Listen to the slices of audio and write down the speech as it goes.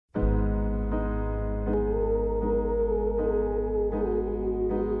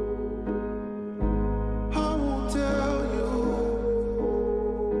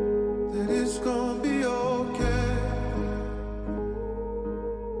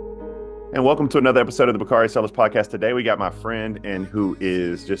And welcome to another episode of the Bakari Sellers Podcast. Today we got my friend and who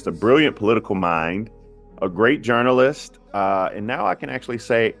is just a brilliant political mind, a great journalist, and now I can actually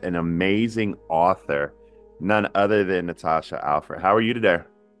say an amazing author, none other than Natasha Alford. How are you today?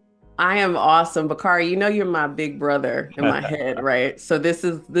 I am awesome. Bakari, you know you're my big brother in my head, right? So this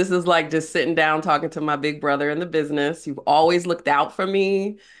is like just sitting down talking to my big brother in the business. You've always looked out for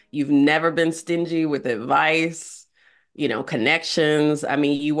me. You've never been stingy with advice, connections. I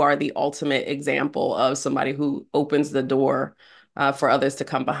mean, you are the ultimate example of somebody who opens the door for others to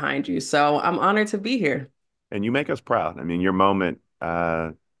come behind you. So I'm honored to be here. And you make us proud. I mean, your moment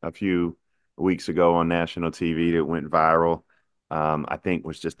a few weeks ago on national TV that went viral, I think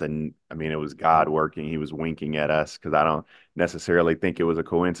was just I mean, it was God working. He was winking at us because I don't necessarily think it was a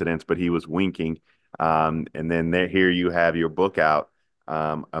coincidence, but he was winking. And then here you have your book out,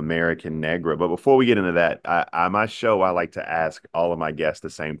 American Negra. But before we get into that, my show, I like to ask all of my guests the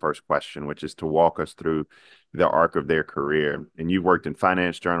same first question, which is to walk us through the arc of their career. And you've worked in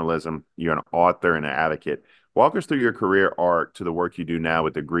finance journalism, you're an author and an advocate. Walk us through your career arc to the work you do now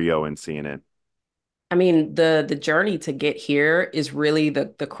with the Griot and CNN. I mean, the journey to get here is really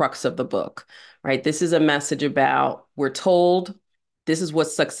the crux of the book, right? This is a message about we're told this is what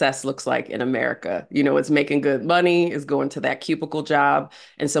success looks like in America. It's making good money, is going to that cubicle job.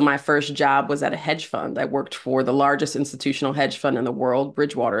 And so my first job was at a hedge fund. I worked for the largest institutional hedge fund in the world,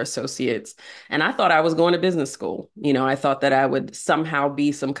 Bridgewater Associates. And I thought I was going to business school. I thought that I would somehow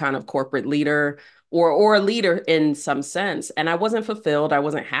be some kind of corporate leader or a leader in some sense. And I wasn't fulfilled. I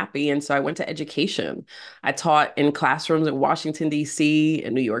wasn't happy. And so I went to education. I taught in classrooms in Washington, D.C.,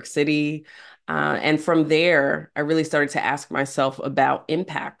 in New York City. And from there, I really started to ask myself about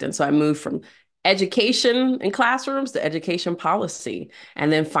impact. And so I moved from education in classrooms to education policy.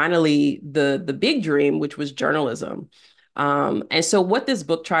 And then finally, the big dream, which was journalism. And so what this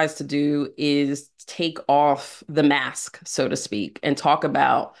book tries to do is take off the mask, so to speak, and talk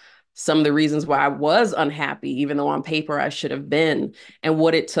about some of the reasons why I was unhappy, even though on paper I should have been, and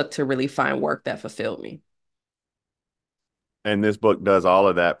what it took to really find work that fulfilled me. And this book does all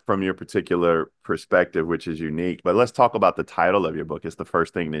of that from your particular perspective, which is unique. But let's talk about the title of your book. It's the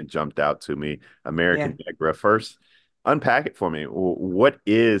first thing that jumped out to me, Yeah. American Negra. First, unpack it for me. What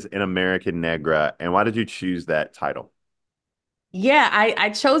is an American Negra, and why did you choose that title? Yeah, I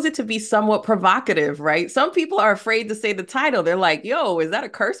chose it to be somewhat provocative, right? Some people are afraid to say the title. They're like, "Yo, is that a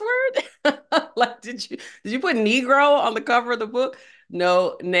curse word?" Like, did you put Negro on the cover of the book?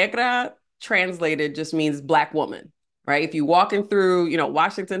 No, Negra translated just means black woman, right? If you're walking through,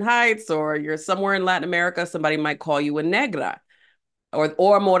 Washington Heights or you're somewhere in Latin America, somebody might call you a negra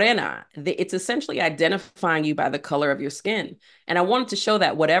or morena. It's essentially identifying you by the color of your skin. And I wanted to show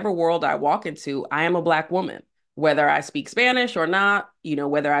that whatever world I walk into, I am a black woman, whether I speak Spanish or not,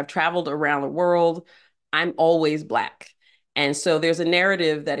 whether I've traveled around the world, I'm always black. And so there's a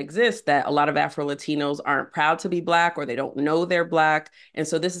narrative that exists that a lot of Afro Latinos aren't proud to be black or they don't know they're black. And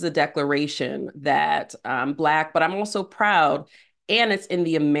so this is a declaration that I'm black, but I'm also proud. And it's in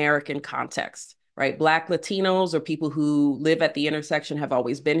the American context, right? Black Latinos or people who live at the intersection have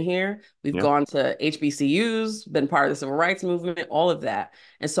always been here. We've Yeah. gone to HBCUs, been part of the civil rights movement, all of that.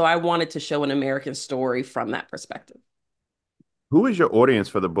 And so I wanted to show an American story from that perspective. Who is your audience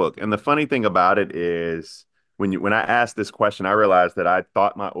for the book? And the funny thing about it is when I asked this question, I realized that I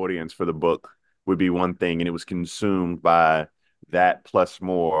thought my audience for the book would be one thing and it was consumed by that plus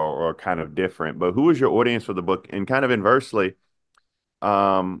more or kind of different. But who is your audience for the book? And kind of inversely,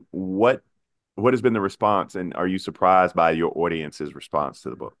 um, what what has been the response? And are you surprised by your audience's response to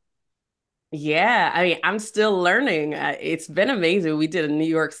the book? Yeah, I mean, I'm still learning. It's been amazing. We did a New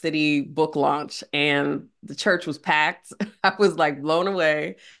York City book launch and the church was packed. I was like blown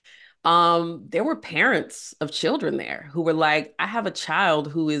away. There were parents of children there who were like, I have a child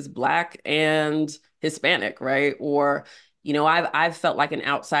who is Black and Hispanic, right? Or, I've felt like an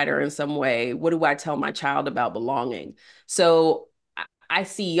outsider in some way. What do I tell my child about belonging? So I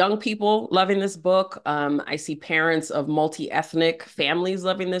see young people loving this book. I see parents of multi-ethnic families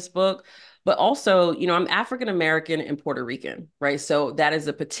loving this book. But also, I'm African American and Puerto Rican, right? So that is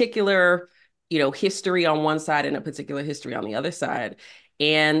a particular, history on one side and a particular history on the other side.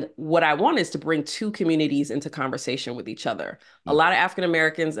 And what I want is to bring two communities into conversation with each other. A lot of African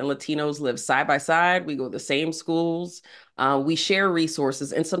Americans and Latinos live side by side. We go to the same schools. We share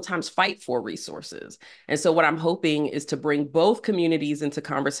resources and sometimes fight for resources. And so, what I'm hoping is to bring both communities into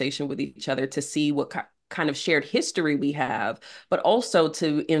conversation with each other to see what kind of shared history we have, but also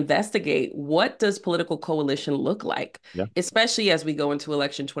to investigate what does political coalition look like, Yeah. especially as we go into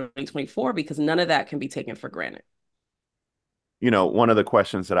election 2024, because none of that can be taken for granted. one of the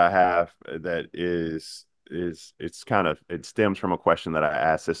questions that I have that it's kind of it stems from a question that I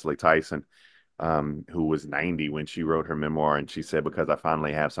asked Cicely Tyson, who was 90 when she wrote her memoir, and she said, "Because I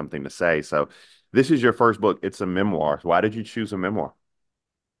finally have something to say." So, this is your first book. It's a memoir. Why did you choose a memoir?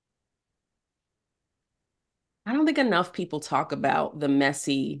 I don't think enough people talk about the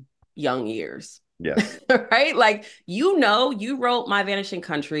messy young years. Yes. Right? Like, you wrote My Vanishing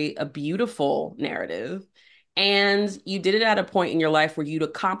Country, a beautiful narrative, and you did it at a point in your life where you'd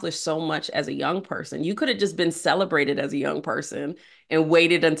accomplished so much as a young person. You could have just been celebrated as a young person and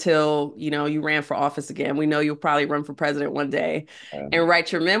waited until, you ran for office again. We know you'll probably run for president one day and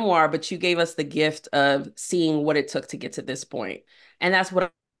write your memoir, but you gave us the gift of seeing what it took to get to this point. And that's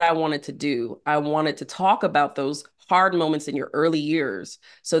what I wanted to do. I wanted to talk about those hard moments in your early years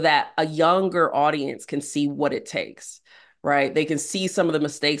so that a younger audience can see what it takes, right? They can see some of the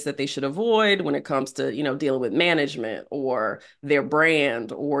mistakes that they should avoid when it comes to, dealing with management or their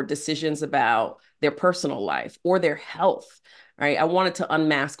brand or decisions about their personal life or their health, right? I wanted to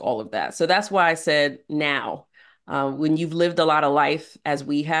unmask all of that. So that's why I said now. When you've lived a lot of life as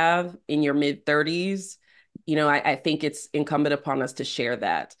we have in your mid 30s, I think it's incumbent upon us to share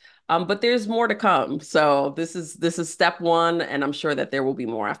that. But there's more to come. So this is step one, and I'm sure that there will be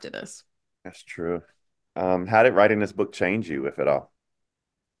more after this. That's true. How did writing this book change you, if at all?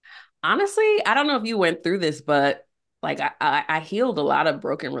 Honestly, I don't know if you went through this, but like I healed a lot of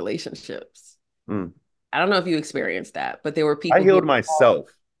broken relationships. Mm. I don't know if you experienced that, but there were I people who healed myself.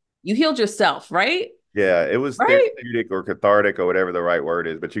 you healed yourself, right? Yeah, it was Right? therapeutic or cathartic or whatever the right word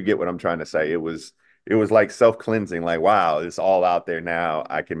is, but you get what I'm trying to say. It was like self-cleansing, like wow, it's all out there now.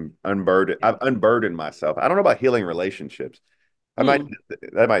 I can unburden I've unburdened myself. I don't know about healing relationships. I might Hmm.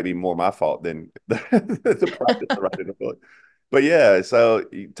 that might be more my fault than the process of writing a book. But yeah, so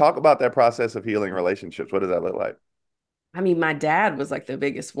you talk about that process of healing relationships. What does that look like? I mean, my dad was like the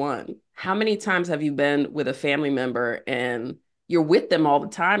biggest one. How many times have you been with a family member and you're with them all the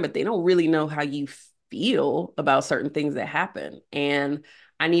time, but they don't really know how you feel about certain things that happen? And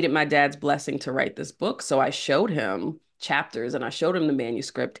I needed my dad's blessing to write this book. So I showed him chapters and I showed him the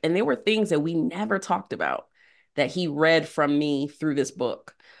manuscript. And there were things that we never talked about that he read from me through this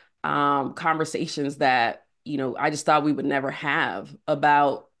book. Conversations that, I just thought we would never have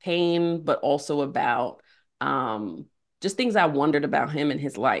about pain, but also about, just things I wondered about him and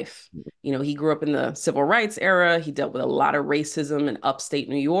his life. He grew up in the civil rights era. He dealt with a lot of racism in upstate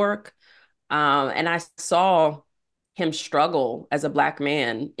New York. And I saw him struggle as a Black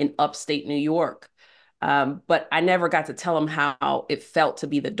man in upstate New York. But I never got to tell him how it felt to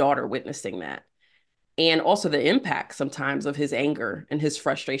be the daughter witnessing that. And also the impact sometimes of his anger and his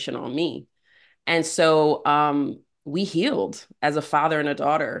frustration on me. And so we healed as a father and a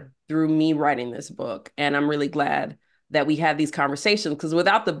daughter through me writing this book. And I'm really glad that we had these conversations because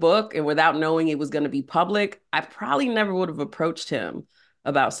without the book and without knowing it was going to be public, I probably never would have approached him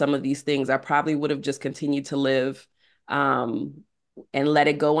about some of these things. I probably would have just continued to live um, and let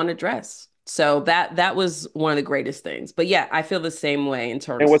it go unaddressed. So that was one of the greatest things. But yeah, I feel the same way in And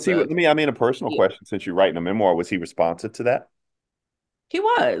terms what's he? of Let me. I mean, a personal question. Since you're writing a memoir, was he responsive to that? he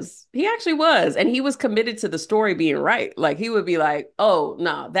was. He actually was. And he was committed to the story being right. Like he would be like, "Oh,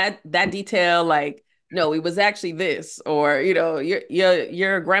 no, that detail like no, it was actually this or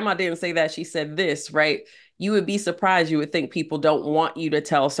your grandma didn't say that, she said this, right?" You would be surprised. You would think people don't want you to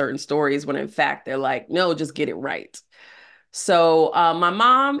tell certain stories when in fact they're like, "No, just get it right." So, my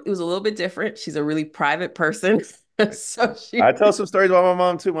mom, it was a little bit different. She's a really private person. So I she tell some stories about my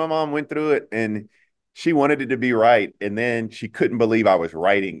mom too. My mom went through it and she wanted it to be right. And then she couldn't believe I was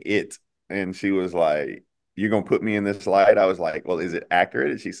writing it. And she was like, "You're going to put me in this light?" I was like, "Well, is it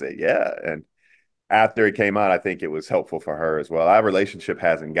accurate?" And she said, "Yeah." And after it came out, I think it was helpful for her as well. Our relationship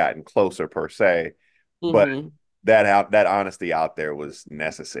hasn't gotten closer per se, but Mhm. that honesty out there was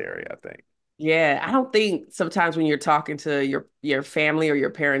necessary, I think. Yeah, I don't think sometimes when you're talking to your family or your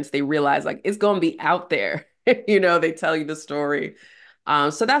parents, they realize like it's going to be out there. They tell you the story.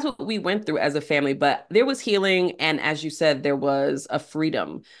 So that's what we went through as a family. But there was healing, and as you said, there was a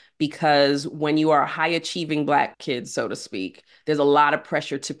freedom because when you are a high achieving Black kid, so to speak, there's a lot of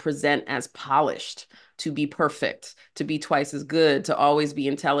pressure to present as polished, to be perfect, to be twice as good, to always be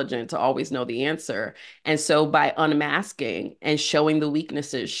intelligent, to always know the answer. And so by unmasking and showing the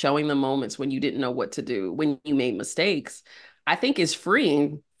weaknesses, showing the moments when you didn't know what to do, when you made mistakes, I think is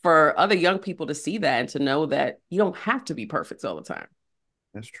freeing for other young people to see that and to know that you don't have to be perfect all the time.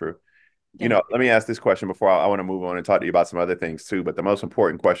 That's true. Yeah. Let me ask this question before I want to move on and talk to you about some other things too. But the most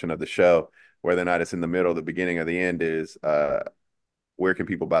important question of the show, whether or not it's in the middle, the beginning, or the end, is where can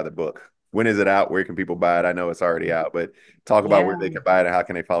people buy the book? When is it out? Where can people buy it? I know it's already out, but talk about where Yeah. they can buy it and how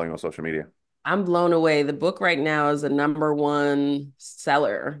can they follow you on social media? I'm blown away. The book right now is the number one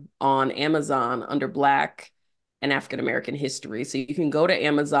seller on Amazon under Black and African American history. So you can go to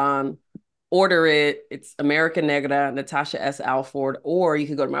Amazon, order it. It's American Negra, Natasha S. Alford, or you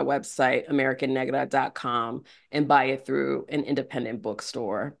can go to my website, americannegra.com, and buy it through an independent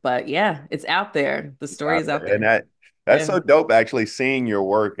bookstore. But yeah, it's out there. The story Out is out there. And there. that's Yeah. so dope actually seeing your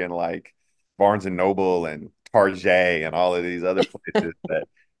work in like Barnes and Noble and Target and all of these other places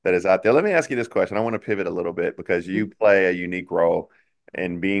that is out there. Let me ask you this question. I want to pivot a little bit because you play a unique role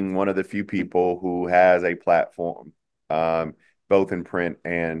in being one of the few people who has a platform, um, both in print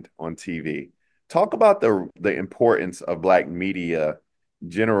and on TV. Talk about the importance of Black media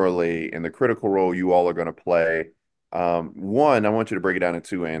generally and the critical role you all are going to play. One, I want you to break it down in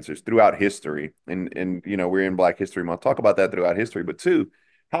two answers throughout history, and we're in Black History Month. Talk about that throughout history. But two,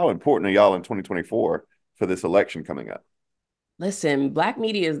 how important are y'all in 2024 for this election coming up? Listen, Black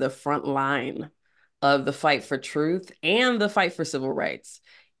media is the front line of the fight for truth and the fight for civil rights.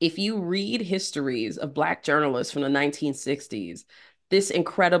 If you read histories of Black journalists from the 1960s, this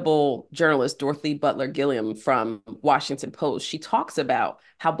incredible journalist, Dorothy Butler Gilliam from Washington Post, she talks about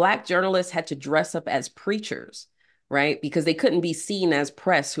how Black journalists had to dress up as preachers, right? Because they couldn't be seen as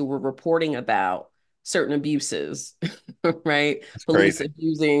press who were reporting about certain abuses, right? It's Police crazy.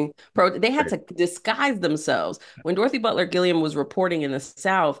 abusing, they had to disguise themselves when Dorothy Butler Gilliam was reporting in the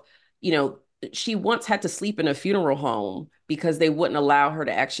South, you know, she once had to sleep in a funeral home because they wouldn't allow her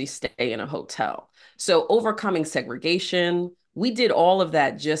to actually stay in a hotel. So, overcoming segregation, we did all of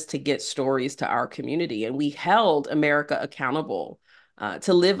that just to get stories to our community. And we held America accountable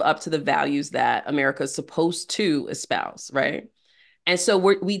to live up to the values that America is supposed to espouse, right? And so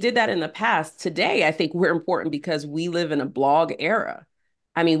we did that in the past. Today, I think we're important because we live in a blog era.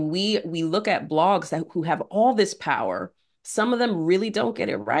 I mean, we look at blogs who have all this power. Some of them really don't get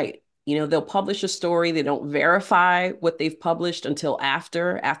it right. You know, they'll publish a story, they don't verify what they've published until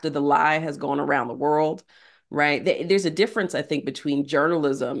after the lie has gone around the world, right? There's a difference, I think, between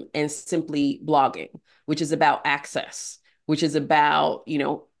journalism and simply blogging, which is about access, which is about,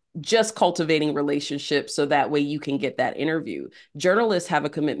 just cultivating relationships so that way you can get that interview. Journalists have a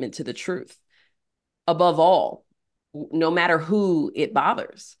commitment to the truth above all, no matter who it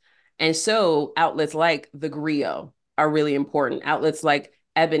bothers. And so outlets like the Griot are really important. Outlets like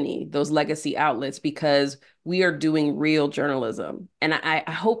Ebony, those legacy outlets, because we are doing real journalism. And I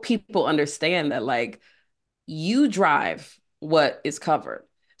hope people understand that, like, you drive what is covered.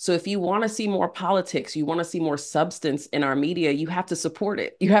 So if you want to see more politics, you want to see more substance in our media, you have to support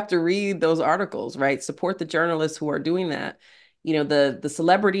it. You have to read those articles, right? Support the journalists who are doing that. The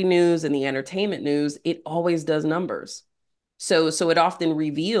celebrity news and the entertainment news, it always does numbers. So it often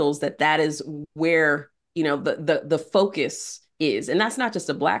reveals that is where, the focus is. And that's not just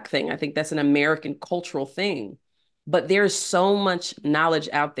a Black thing. I think that's an American cultural thing. But there's so much knowledge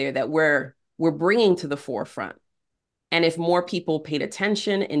out there that we're bringing to the forefront. And if more people paid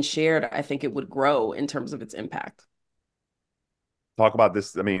attention and shared, I think it would grow in terms of its impact. Talk about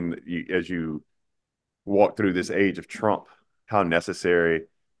this. I mean, as you walk through this age of Trump, how necessary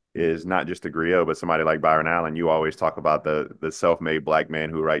is not just the griot, but somebody like Byron Allen. You always talk about the self-made Black man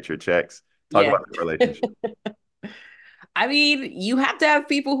who writes your checks. Talk Yeah. about the relationship. I mean, you have to have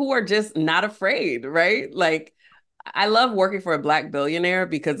people who are just not afraid, right? Like, I love working for a Black billionaire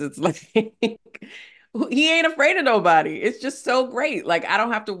because it's like he ain't afraid of nobody. It's just so great. Like, I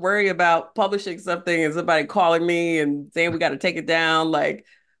don't have to worry about publishing something and somebody calling me and saying we got to take it down. Like,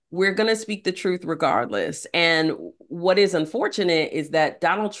 we're going to speak the truth regardless. And what is unfortunate is that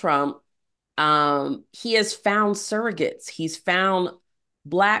Donald Trump, he has found surrogates. He's found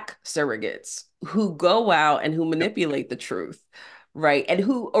Black surrogates who go out and who manipulate the truth, right? And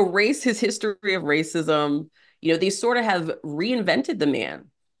who erase his history of racism. They sort of have reinvented the man,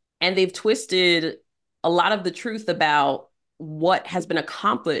 and they've twisted a lot of the truth about what has been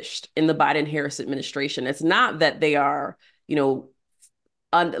accomplished in the Biden Harris administration. It's not that they are,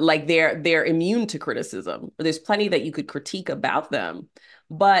 like they're immune to criticism. There's plenty that you could critique about them,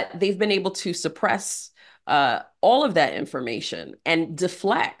 but they've been able to suppress all of that information and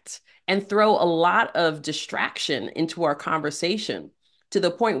deflect and throw a lot of distraction into our conversation to the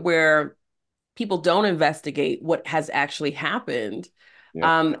point where people don't investigate what has actually happened.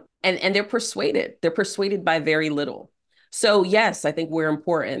 Yeah. And they're persuaded. They're persuaded by very little. So yes, I think we're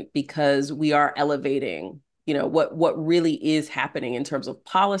important because we are elevating, what really is happening in terms of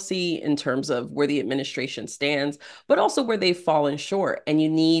policy, in terms of where the administration stands, but also where they've fallen short. And you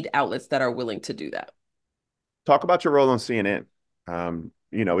need outlets that are willing to do that. Talk about your role on CNN.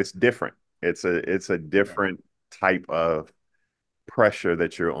 It's different. It's a Yeah. different type of pressure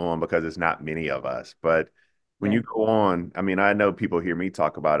that you're on because it's not many of us. But when you Yeah. go on, I mean, I know people hear me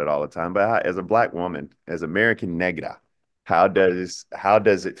talk about it all the time, but as a black woman, as American Negra, how does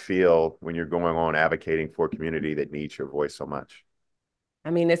it feel when you're going on advocating for a community that needs your voice so much? I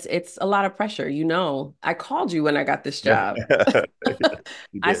mean, it's a lot of pressure, you know. I called you when I got this Yeah, job.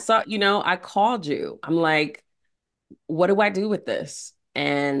 you I did. saw, you know, I called you. I'm like, what do I do with this?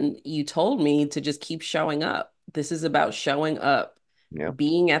 And you told me to just keep showing up. This is about showing up, Yeah.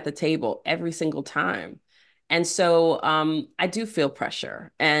 being at the table every single time. And so I do feel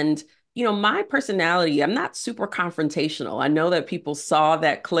pressure. And, you know, my personality, I'm not super confrontational. I know that people saw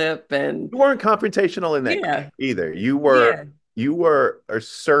that clip and You weren't confrontational in that clip yeah, either. You were yeah, you were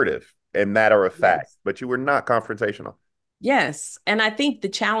assertive and matter of fact, yes. but you were not confrontational. Yes. And I think the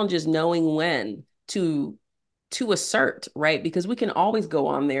challenge is knowing when to assert, right? Because we can always go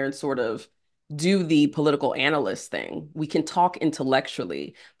on there and sort of do the political analyst thing. We can talk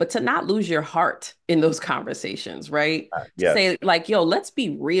intellectually, but to not lose your heart in those conversations, right? To Yes. say like, yo, let's be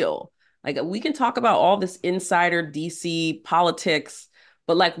real. Like we can talk about all this insider DC politics,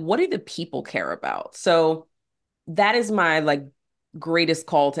 but like what do the people care about? So that is my like greatest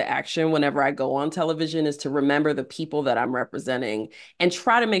call to action whenever I go on television is to remember the people that I'm representing and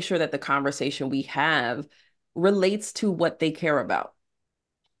try to make sure that the conversation we have relates to what they care about.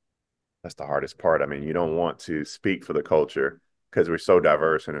 That's the hardest part. I mean, you don't want to speak for the culture because we're so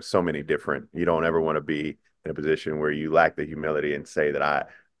diverse and there's so many different. You don't ever want to be in a position where you lack the humility and say that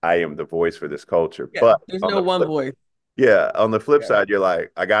I am the voice for this culture. Yeah, But there's on no the one flip, voice. yeah, on the flip Yeah. side, you're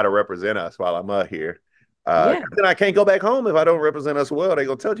like, I got to represent us while I'm up here. Yeah. Then I can't go back home if I don't represent us well. They're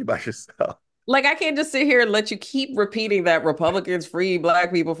gonna tell you about yourself. Like I can't just sit here and let you keep repeating that Republicans free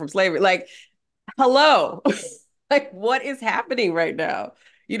black people from slavery. Like hello. Like what is happening right now?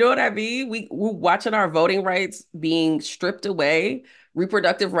 You know what I mean? We're watching our voting rights being stripped away,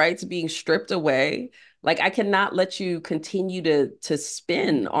 reproductive rights being stripped away. Like I cannot let you continue to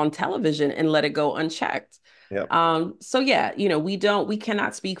spin on television and let it go unchecked. Yep. So yeah, you know, we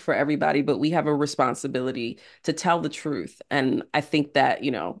cannot speak for everybody, but we have a responsibility to tell the truth. And I think that,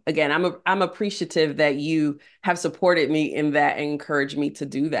 you know, again, I'm appreciative that you have supported me in that and encouraged me to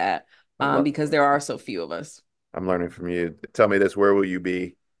do that I'm learning. because there are so few of us. I'm learning from you. Tell me this: where will you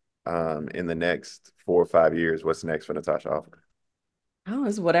be in the next 4 or 5 years? What's next for Natasha Alford? Oh,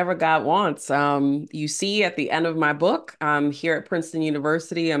 it's whatever God wants. You see at the end of my book, here at Princeton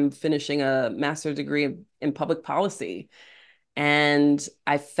University, I'm finishing a master's degree in public policy. And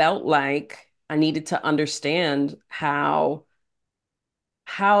I felt like I needed to understand how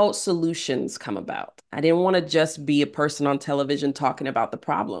solutions come about. I didn't want to just be a person on television talking about the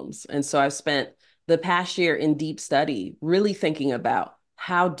problems. And so I've spent the past year in deep study, really thinking about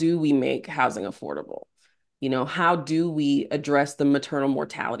how do we make housing affordable? You know, how do we address the maternal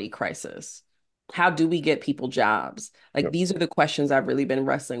mortality crisis? How do we get people jobs? Like Yep. these are the questions I've really been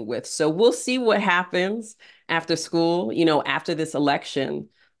wrestling with. So we'll see what happens after school, you know, after this election.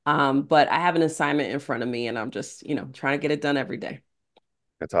 But I have an assignment in front of me and I'm just, you know, trying to get it done every day.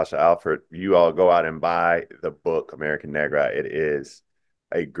 Natasha Alford, you all go out and buy the book American Negra. It is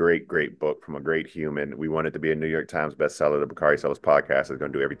a great, great book from a great human. We want it to be a New York Times bestseller. The Bakari Sellers podcast is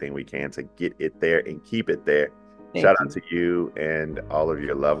going to do everything we can to get it there and keep it there. Shout Thank out you. to you and all of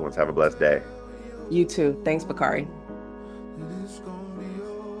your loved ones. Have a blessed day. You too. Thanks, Bakari.